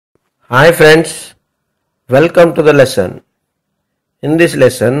Hi friends, welcome to the lesson. In this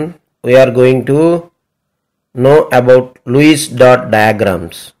lesson, we are going to know about Lewis dot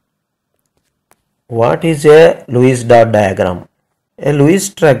diagrams. What is a Lewis dot diagram? A Lewis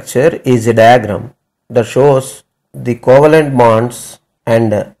structure is a diagram that shows the covalent bonds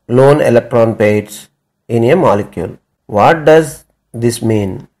and lone electron pairs in a molecule. What does this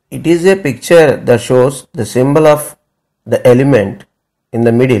mean? It is a picture that shows the symbol of the element in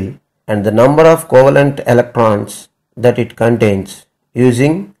the middle and the number of covalent electrons that it contains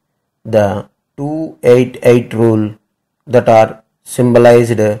using the 288 rule that are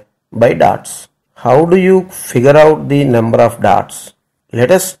symbolized by dots. How do you figure out the number of dots?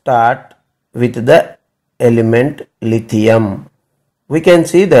 Let us start with the element lithium. We can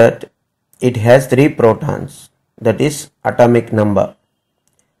see that it has 3 protons, that is atomic number.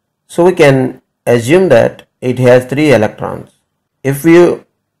 So we can assume that it has 3 electrons.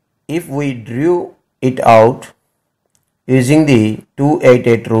 If we drew it out using the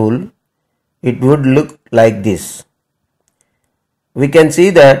 288 rule, it would look like this. We can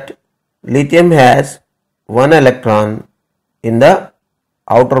see that lithium has 1 electron in the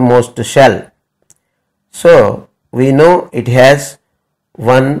outermost shell. So we know it has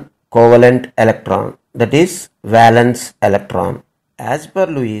 1 covalent electron, that is valence electron. As per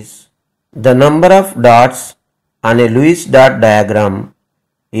Lewis, the number of dots on a Lewis dot diagram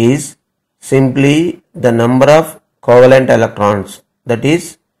is simply the number of covalent electrons, that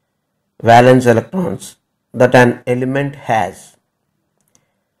is valence electrons, that an element has.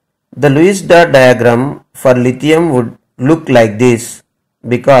 The Lewis dot diagram for lithium would look like this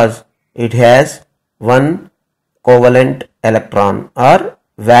because it has 1 covalent electron or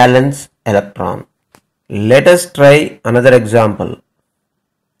valence electron. Let us try another example.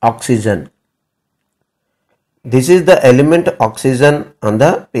 Oxygen. This is the element oxygen on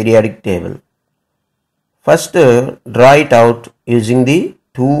the periodic table. First, draw it out using the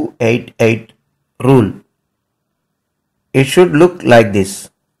 288 rule. It should look like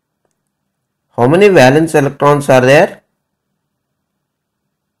this. How many valence electrons are there?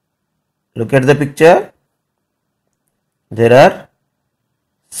 Look at the picture. There are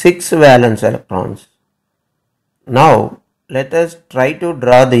 6 valence electrons. Now, let us try to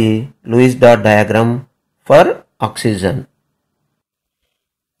draw the Lewis dot diagram for oxygen.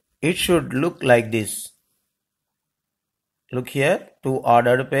 It should look like this. Look here, 2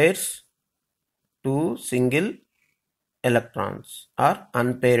 ordered pairs, 2 single electrons or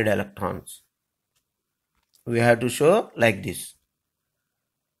unpaired electrons. We have to show like this.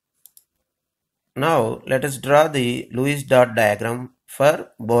 Now let us draw the Lewis dot diagram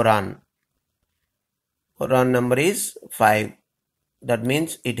for boron. Boron number is 5. That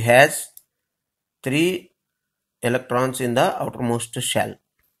means it has 3 electrons in the outermost shell.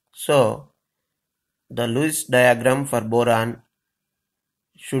 So the Lewis diagram for boron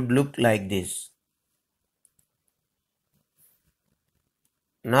should look like this.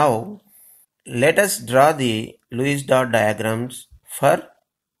 Now let us draw the Lewis dot diagrams for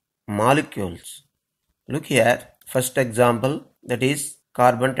molecules. Look here, first example, that is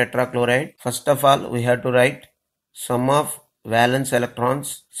carbon tetrachloride. First of all, we have to write sum of valence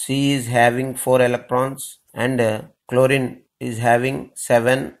electrons. C is having 4 electrons and chlorine is having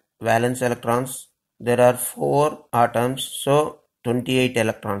 7 valence electrons. There are 4 atoms, so 28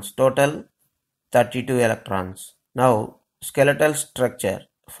 electrons. Total 32 electrons. Now, skeletal structure.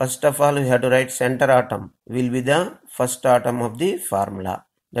 First of all, we have to write center atom will be the first atom of the formula,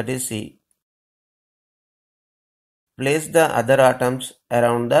 that is C. Place the other atoms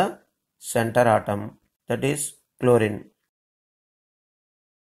around the center atom, that is chlorine.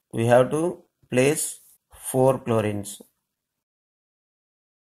 We have to place 4 chlorines.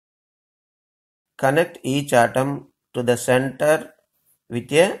 Connect each atom to the center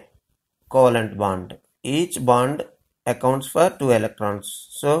with a covalent bond. Each bond accounts for 2 electrons,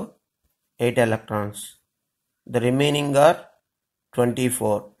 so 8 electrons. The remaining are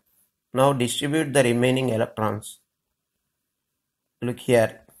 24. Now distribute the remaining electrons. Look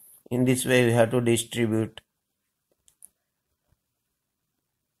here, in this way we have to distribute.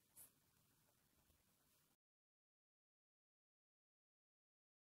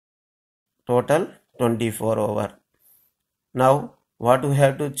 Total 24 over. Now what we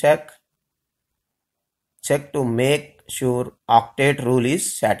have to check? Check to make sure octet rule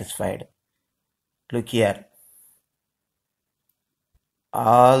is satisfied. Look here.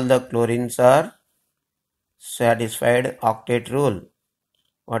 All the chlorines are satisfied octet rule.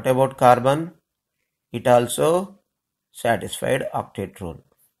 What about carbon? It also satisfied octet rule.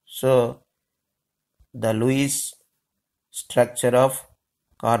 So the Lewis structure of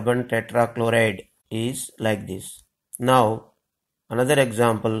carbon tetrachloride is like this. Now another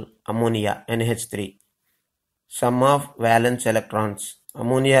example, ammonia NH3. Sum of valence electrons.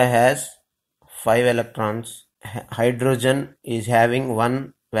 Ammonia has 5 electrons. Hydrogen is having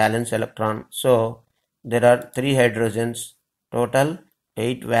 1 valence electron. So there are 3 hydrogens. Total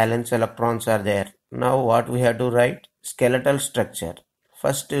 8 valence electrons are there. Now what we have to write? Skeletal structure.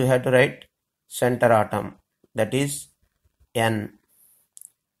 First we have to write center atom, that is N.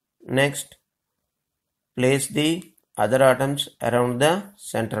 Next, place the other atoms around the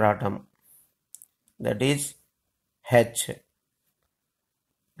center atom, that is H.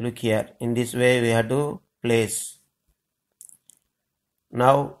 Look here, in this way we have to place.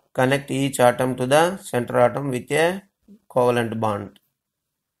 Now connect each atom to the center atom with a covalent bond.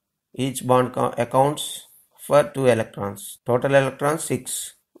 Each bond accounts for 2 electrons. Total electrons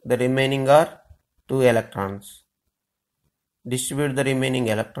 6. The remaining are 2 electrons. Distribute the remaining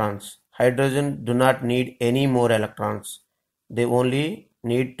electrons. Hydrogen do not need any more electrons. They only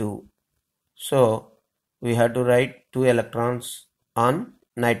need 2. So we have to write 2 electrons on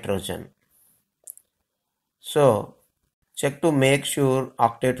nitrogen. So check to make sure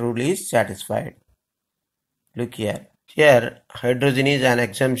octet rule is satisfied. Look here. Here hydrogen is an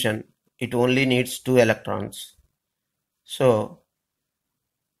exemption. It only needs 2 electrons. So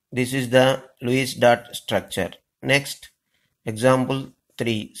this is the Lewis dot structure. Next, example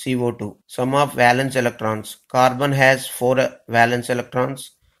 3, CO2. Sum of valence electrons. Carbon has 4 valence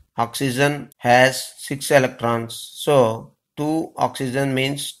electrons. Oxygen has 6 electrons. So 2 oxygen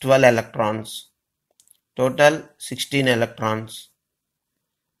means 12 electrons. Total 16 electrons.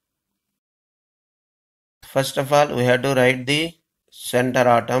 First of all, we have to write the center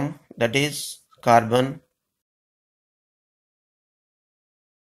atom, that is carbon,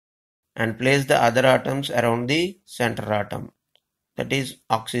 and place the other atoms around the center atom, that is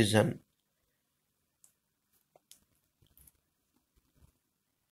oxygen.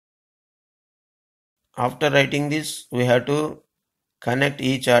 After writing this, we have to connect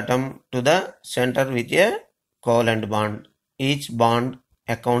each atom to the center with a covalent bond. Each bond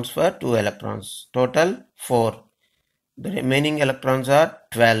accounts for 2 electrons. Total 4. The remaining electrons are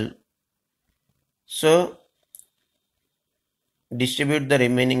 12. So distribute the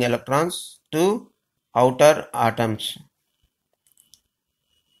remaining electrons to outer atoms.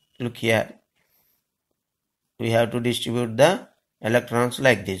 Look here. We have to distribute the electrons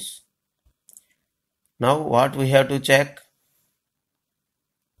like this. Now what we have to check?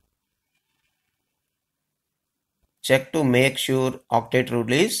 Check to make sure octet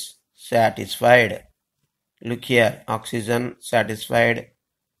rule is satisfied. Look here, oxygen satisfied.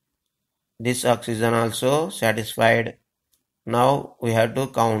 This oxygen also satisfied. Now we have to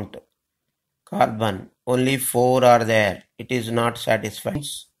count. Carbon, only 4 are there. It is not satisfied.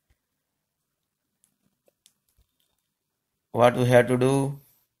 What we have to do?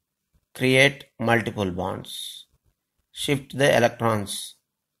 Create multiple bonds. Shift the electrons.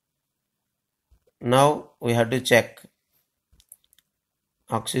 Now we have to check.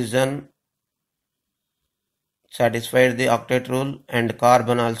 Oxygen satisfied the octet rule and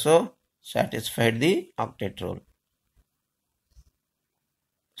carbon also satisfied the octet rule.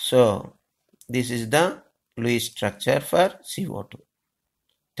 So this is the Lewis structure for CO2.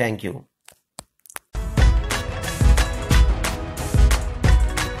 Thank you.